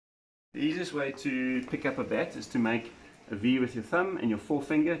The easiest way to pick up a bat is to make a V with your thumb and your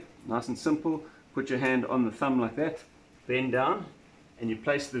forefinger. Nice and simple. Put your hand on the thumb like that, bend down, and you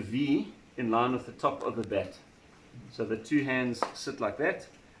place the V in line with the top of the bat. So the two hands sit like that.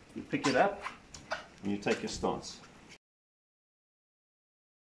 You pick it up and you take your stance.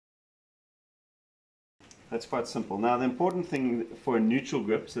 That's quite simple. Now the important thing for a neutral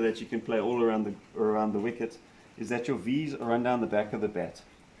grip, so that you can play all around the wicket, is that your V's run down the back of the bat.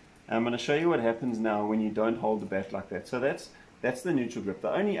 I'm going to show you what happens now when you don't hold the bat like that. So that's the neutral grip.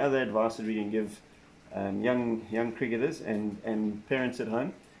 The only other advice that we can give young cricketers and parents at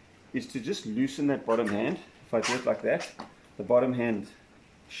home is to just loosen that bottom hand. If I do it like that, the bottom hand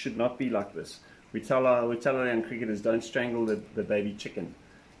should not be like this. We tell our young cricketers, don't strangle the baby chicken.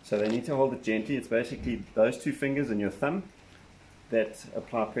 So they need to hold it gently. It's basically those two fingers and your thumb that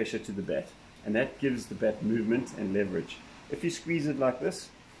apply pressure to the bat, and that gives the bat movement and leverage. If you squeeze it like this,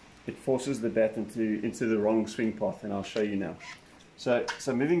 it forces the bat into the wrong swing path, and I'll show you now. So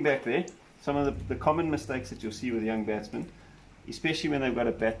moving back there, some of the common mistakes that you'll see with young batsmen, especially when they've got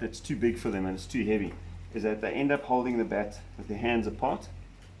a bat that's too big for them and it's too heavy, is that they end up holding the bat with their hands apart,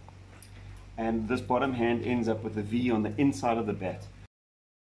 and this bottom hand ends up with a V on the inside of the bat.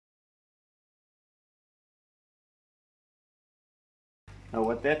 Now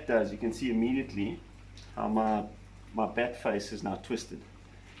what that does, you can see immediately how my bat face is now twisted.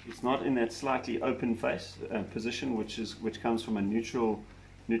 It's not in that slightly open face position, which comes from a neutral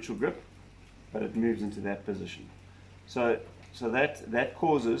grip, but it moves into that position. So that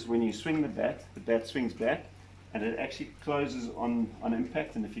causes, when you swing the bat swings back, and it actually closes on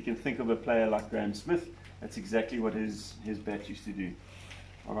impact. And if you can think of a player like Graham Smith, that's exactly what his bat used to do.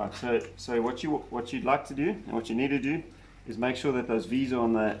 All right. So what you'd like to do, and what you need to do, is make sure that those V's are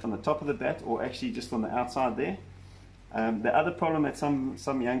on the top of the bat, or actually just on the outside there. The other problem that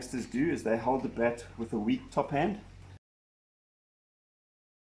some youngsters do is they hold the bat with a weak top hand.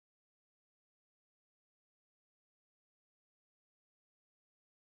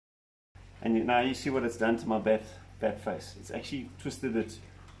 And now you see what it's done to my bat face. It's actually twisted it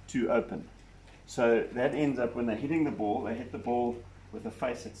too open. So that ends up, when they're hitting the ball, they hit the ball with the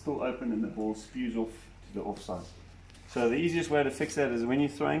face that's still open, and the ball spews off to the offside. So the easiest way to fix that is, when you're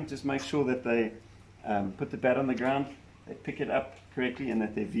throwing, just make sure that they put the bat on the ground, they pick it up correctly, and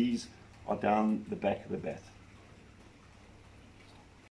that their V's are down the back of the bat.